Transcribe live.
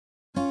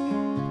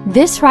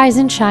This Rise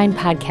and Shine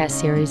podcast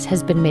series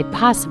has been made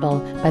possible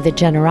by the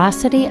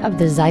generosity of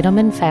the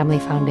Zeidelman Family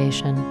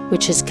Foundation,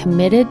 which is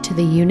committed to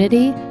the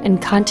unity and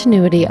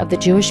continuity of the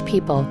Jewish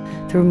people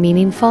through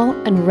meaningful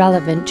and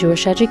relevant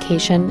Jewish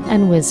education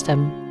and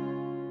wisdom.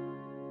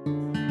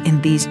 In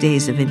these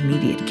days of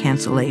immediate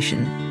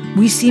cancellation,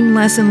 we seem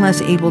less and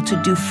less able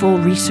to do full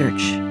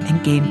research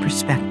and gain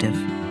perspective.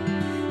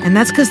 And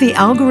that's because the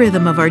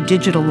algorithm of our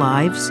digital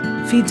lives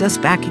feeds us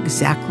back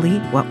exactly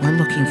what we're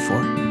looking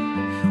for,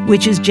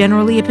 which is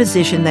generally a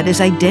position that is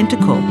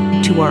identical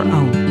to our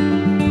own.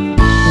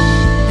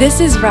 This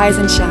is Rise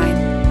and Shine,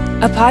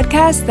 a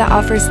podcast that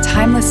offers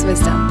timeless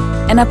wisdom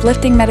and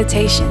uplifting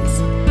meditations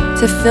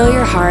to fill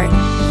your heart,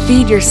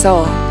 feed your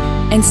soul,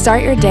 and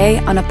start your day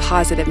on a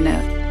positive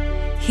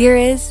note. Here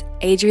is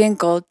Adrienne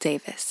Gold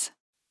Davis.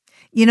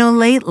 You know,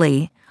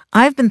 lately,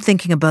 I've been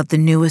thinking about the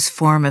newest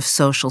form of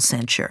social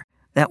censure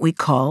that we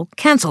call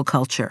cancel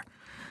culture.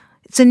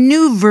 It's a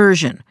new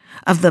version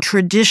of the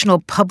traditional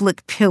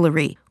public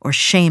pillory or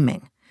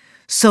shaming.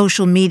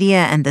 Social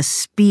media and the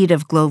speed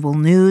of global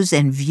news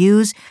and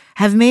views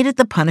have made it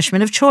the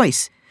punishment of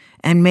choice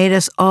and made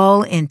us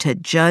all into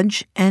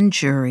judge and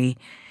jury.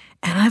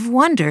 And I've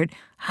wondered,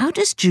 how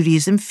does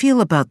Judaism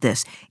feel about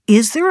this?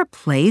 Is there a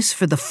place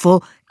for the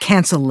full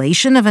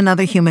cancellation of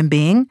another human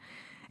being?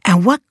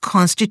 And what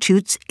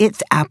constitutes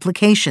its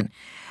application?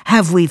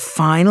 Have we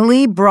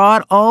finally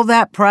brought all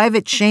that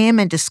private shame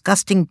and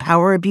disgusting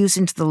power abuse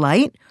into the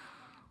light?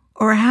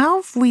 Or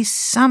have we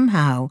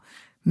somehow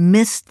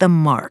missed the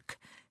mark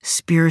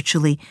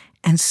spiritually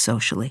and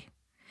socially?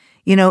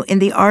 You know, in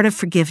The Art of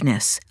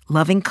Forgiveness,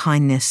 Loving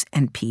Kindness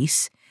and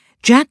Peace,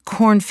 Jack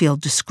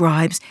Kornfield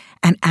describes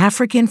an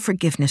African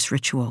forgiveness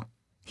ritual.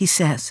 He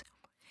says,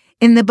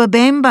 in the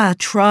Babemba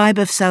tribe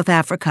of South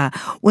Africa,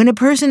 when a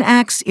person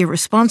acts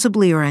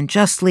irresponsibly or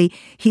unjustly,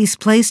 he's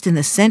placed in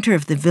the center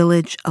of the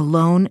village,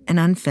 alone and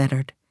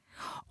unfettered.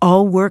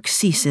 All work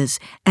ceases,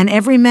 and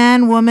every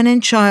man, woman,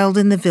 and child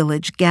in the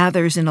village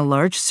gathers in a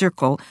large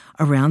circle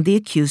around the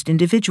accused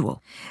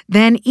individual.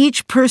 Then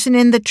each person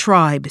in the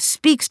tribe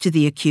speaks to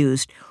the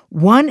accused,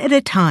 one at a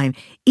time,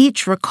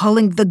 each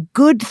recalling the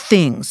good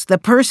things the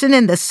person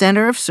in the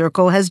center of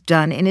circle has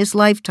done in his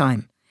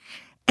lifetime.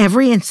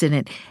 Every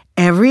incident,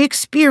 every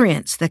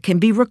experience that can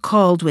be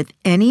recalled with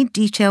any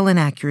detail and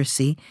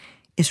accuracy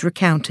is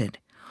recounted.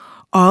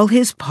 All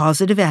his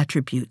positive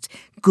attributes,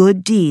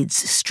 good deeds,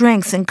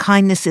 strengths, and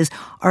kindnesses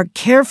are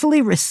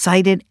carefully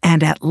recited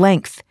and at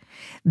length.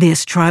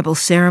 This tribal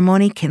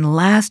ceremony can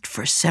last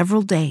for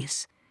several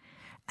days.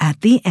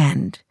 At the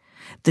end,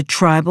 the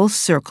tribal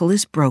circle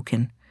is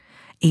broken.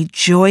 A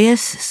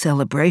joyous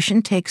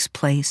celebration takes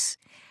place,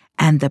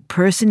 and the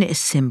person is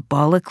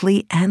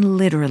symbolically and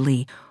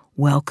literally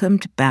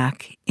welcomed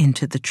back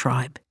into the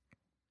tribe.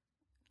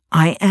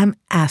 I am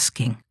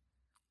asking,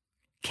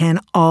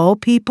 can all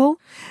people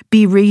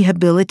be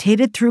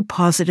rehabilitated through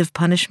positive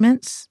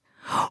punishments?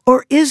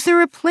 Or is there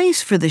a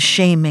place for the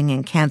shaming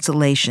and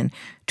cancellation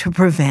to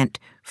prevent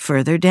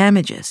further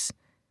damages?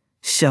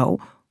 So,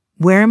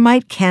 where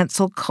might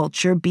cancel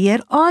culture be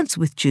at odds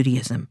with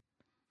Judaism?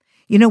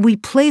 You know, we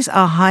place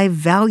a high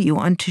value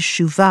on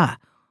teshuvah,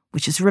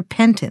 which is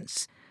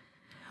repentance.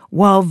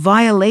 While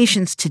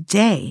violations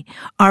today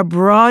are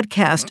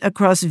broadcast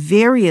across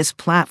various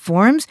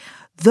platforms,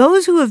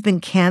 those who have been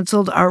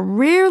canceled are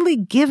rarely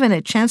given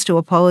a chance to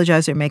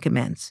apologize or make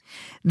amends.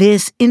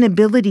 This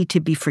inability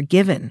to be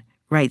forgiven,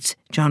 writes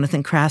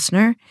Jonathan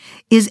Krasner,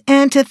 is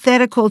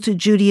antithetical to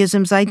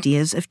Judaism's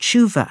ideas of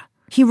tshuva.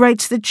 He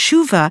writes that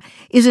tshuva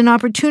is an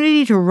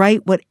opportunity to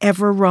right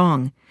whatever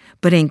wrong,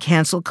 but in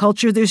cancel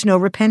culture there's no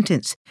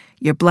repentance.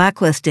 You're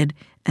blacklisted,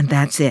 and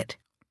that's it.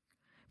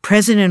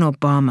 President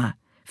Obama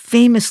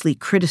famously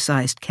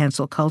criticized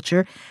cancel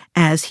culture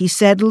as, he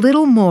said,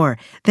 little more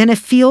than a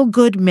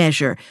feel-good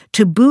measure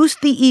to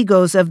boost the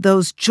egos of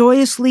those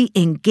joyously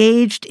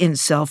engaged in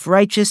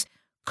self-righteous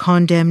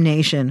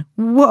condemnation.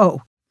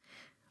 Whoa!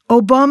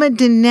 Obama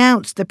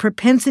denounced the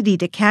propensity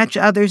to catch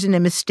others in a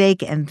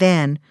mistake and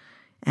then,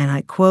 and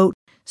I quote,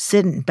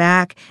 sitting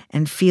back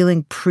and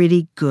feeling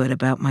pretty good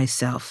about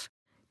myself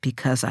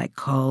because I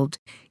called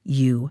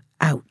you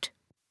out.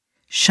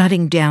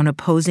 Shutting down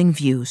opposing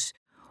views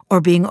or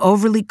being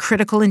overly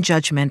critical and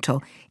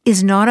judgmental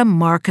is not a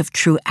mark of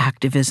true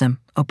activism,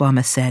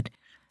 Obama said.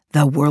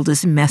 The world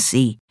is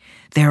messy.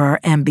 There are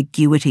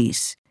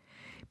ambiguities.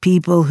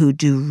 People who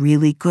do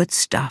really good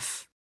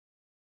stuff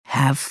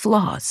have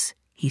flaws,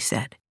 he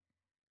said.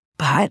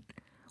 But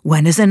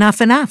when is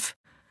enough enough?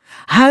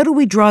 How do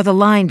we draw the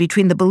line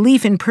between the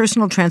belief in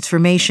personal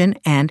transformation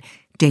and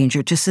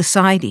danger to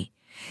society?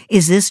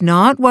 Is this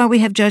not why we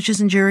have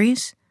judges and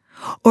juries?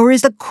 Or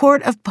is the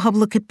court of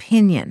public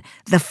opinion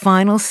the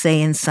final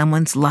say in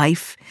someone's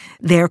life,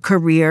 their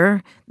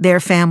career, their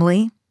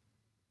family?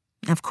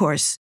 Of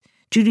course,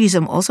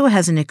 Judaism also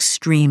has an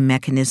extreme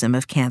mechanism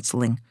of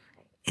canceling.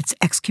 It's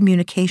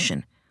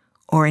excommunication,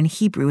 or in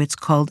Hebrew it's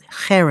called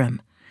cherem,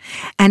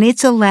 and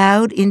it's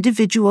allowed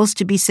individuals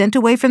to be sent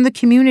away from the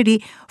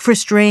community for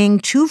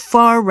straying too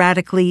far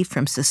radically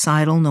from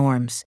societal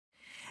norms.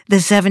 The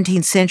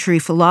 17th century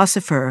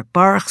philosopher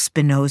Baruch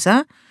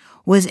Spinoza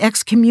was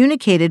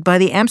excommunicated by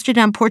the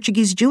Amsterdam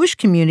Portuguese Jewish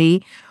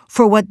community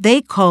for what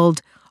they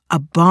called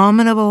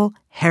abominable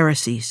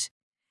heresies.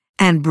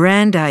 And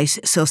Brandeis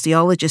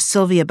sociologist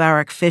Sylvia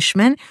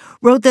Barak-Fishman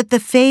wrote that the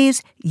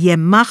phrase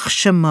Yemach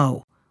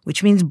Shemo,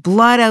 which means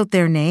blot out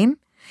their name,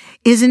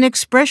 is an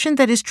expression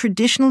that is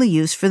traditionally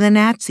used for the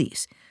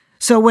Nazis.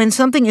 So when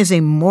something is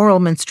a moral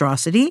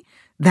monstrosity,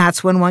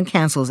 that's when one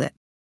cancels it.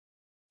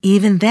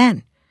 Even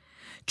then,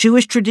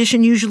 Jewish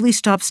tradition usually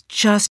stops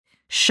just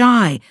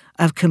shy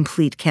of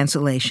complete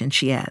cancellation,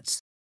 she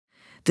adds.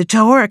 The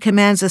Torah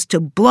commands us to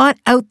blot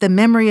out the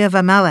memory of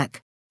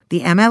Amalek.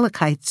 The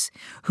Amalekites,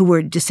 who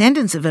were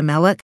descendants of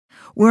Amalek,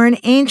 were an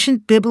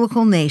ancient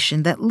biblical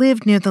nation that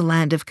lived near the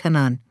land of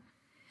Canaan.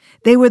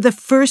 They were the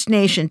first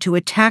nation to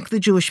attack the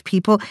Jewish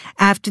people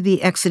after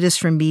the Exodus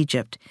from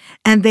Egypt,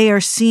 and they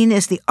are seen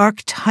as the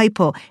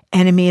archetypal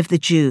enemy of the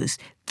Jews.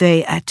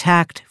 They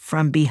attacked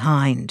from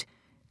behind.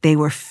 They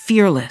were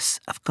fearless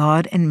of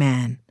God and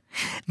man.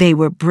 They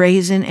were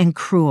brazen and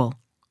cruel.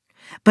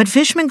 But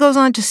Fishman goes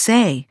on to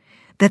say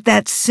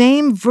that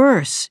same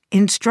verse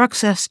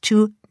instructs us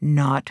to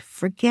not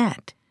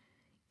forget.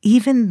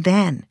 Even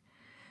then,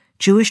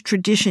 Jewish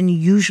tradition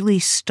usually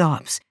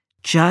stops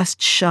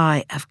just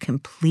shy of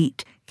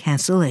complete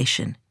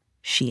cancellation,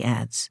 she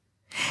adds.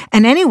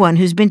 And anyone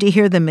who's been to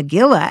hear the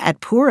Megillah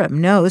at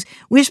Purim knows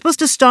we're supposed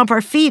to stomp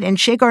our feet and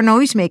shake our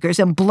noisemakers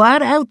and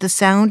blot out the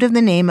sound of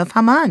the name of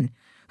Haman,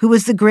 who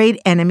was the great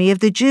enemy of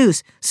the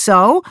Jews.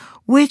 So,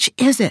 which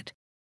is it?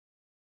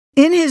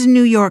 In his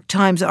New York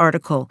Times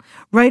article,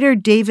 writer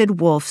David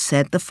Wolf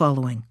said the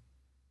following: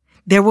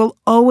 "There will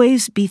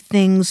always be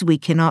things we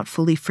cannot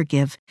fully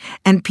forgive,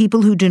 and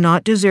people who do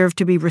not deserve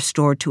to be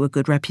restored to a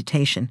good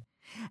reputation.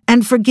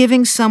 And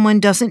forgiving someone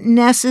doesn't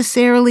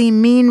necessarily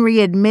mean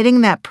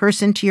readmitting that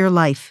person to your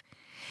life.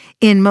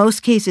 In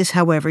most cases,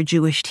 however,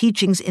 Jewish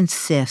teachings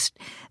insist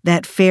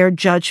that fair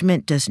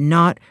judgment does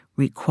not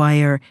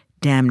require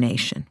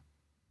damnation."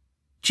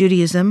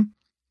 Judaism,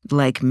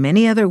 like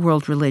many other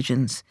world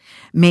religions,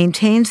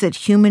 maintains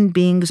that human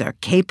beings are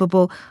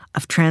capable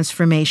of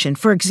transformation.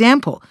 For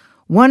example,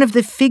 one of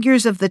the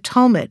figures of the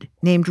Talmud,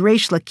 named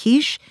Reish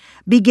Lakish,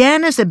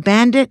 began as a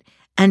bandit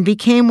and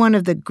became one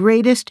of the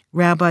greatest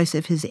rabbis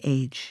of his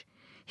age.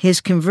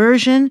 His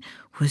conversion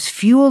was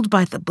fueled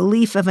by the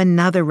belief of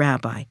another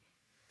rabbi,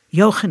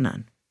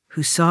 Yochanan,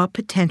 who saw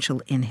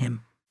potential in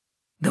him.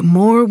 The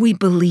more we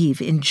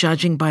believe in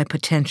judging by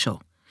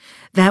potential,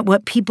 that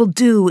what people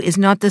do is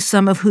not the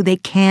sum of who they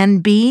can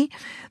be,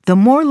 the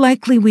more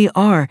likely we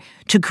are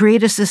to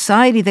create a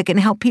society that can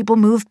help people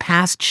move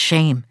past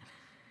shame.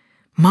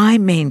 My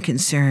main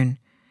concern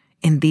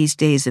in these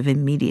days of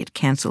immediate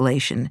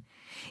cancellation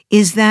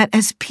is that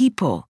as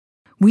people,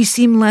 we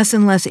seem less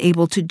and less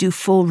able to do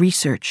full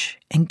research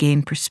and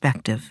gain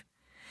perspective.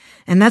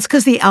 And that's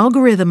because the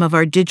algorithm of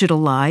our digital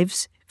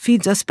lives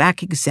feeds us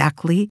back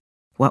exactly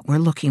what we're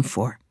looking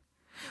for,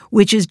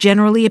 which is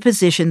generally a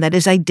position that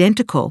is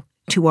identical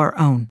to our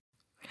own.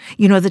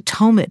 You know, the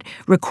Talmud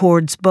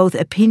records both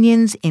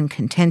opinions in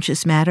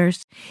contentious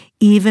matters,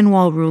 even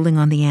while ruling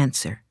on the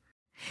answer.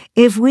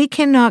 If we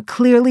cannot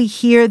clearly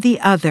hear the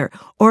other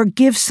or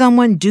give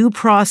someone due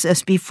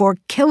process before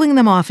killing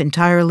them off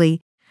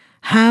entirely,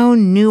 how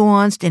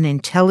nuanced and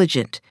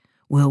intelligent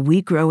will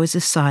we grow as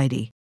a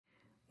society?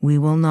 We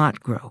will not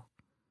grow.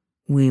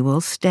 We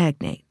will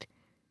stagnate.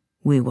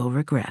 We will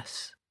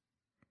regress.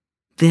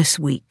 This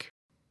week,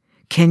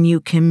 can you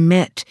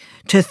commit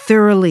to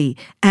thoroughly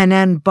and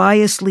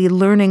unbiasedly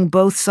learning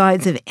both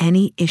sides of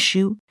any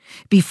issue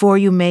before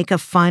you make a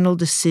final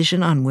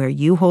decision on where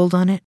you hold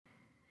on it?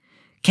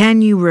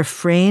 Can you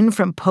refrain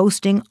from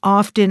posting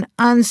often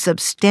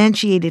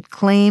unsubstantiated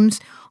claims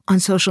on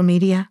social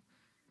media?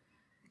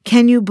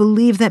 Can you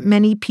believe that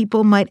many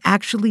people might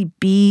actually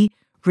be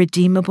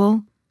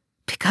redeemable?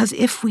 Because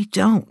if we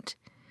don't,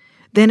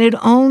 then it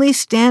only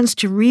stands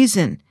to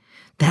reason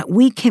that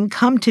we can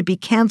come to be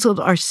canceled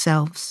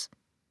ourselves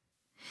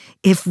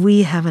if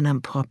we have an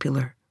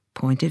unpopular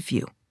point of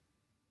view.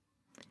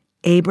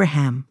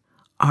 Abraham,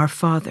 our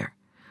father,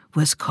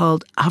 was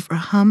called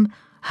Avraham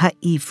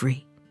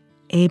HaIvri,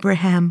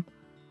 Abraham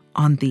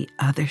on the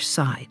other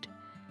side.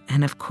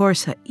 And of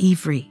course,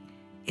 HaIvri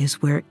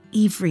is where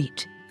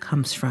Ivrit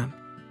comes from,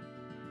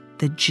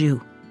 the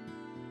Jew.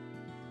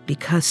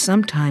 Because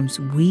sometimes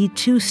we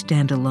too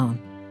stand alone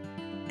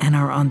and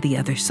are on the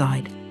other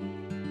side.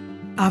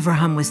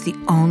 Avraham was the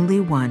only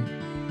one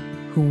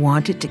who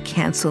wanted to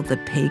cancel the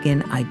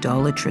pagan,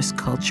 idolatrous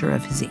culture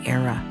of his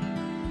era.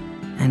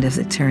 And as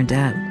it turned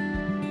out,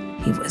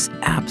 he was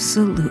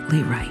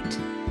absolutely right.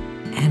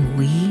 And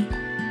we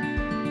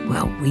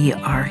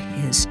are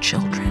his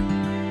children.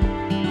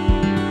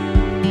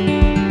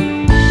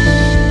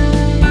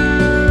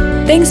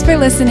 Thanks for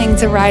listening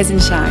to Rise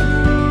and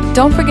Shine.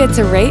 Don't forget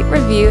to rate,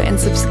 review, and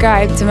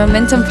subscribe to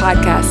Momentum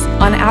Podcasts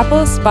on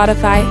Apple,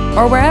 Spotify,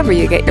 or wherever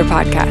you get your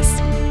podcasts.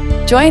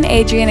 Join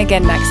Adrian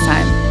again next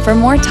time for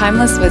more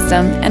timeless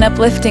wisdom and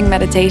uplifting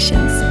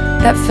meditations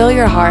that fill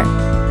your heart,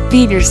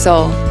 feed your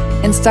soul,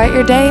 and start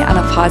your day on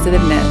a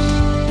positive note.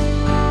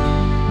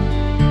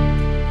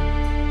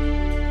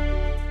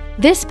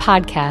 This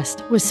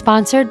podcast was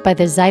sponsored by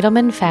the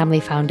Zeitelman Family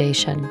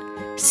Foundation.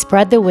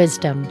 Spread the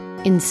wisdom.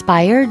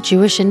 Inspire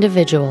Jewish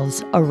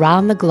individuals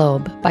around the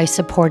globe by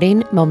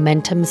supporting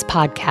Momentum's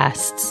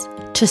podcasts.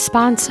 To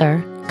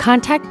sponsor,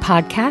 contact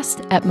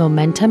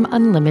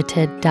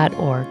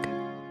podcast@momentumunlimited.org.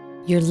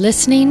 You're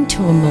listening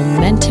to a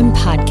Momentum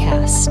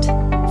podcast.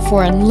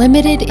 For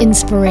unlimited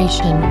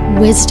inspiration,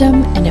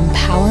 wisdom, and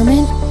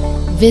empowerment,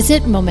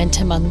 visit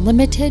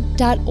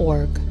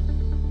momentumunlimited.org.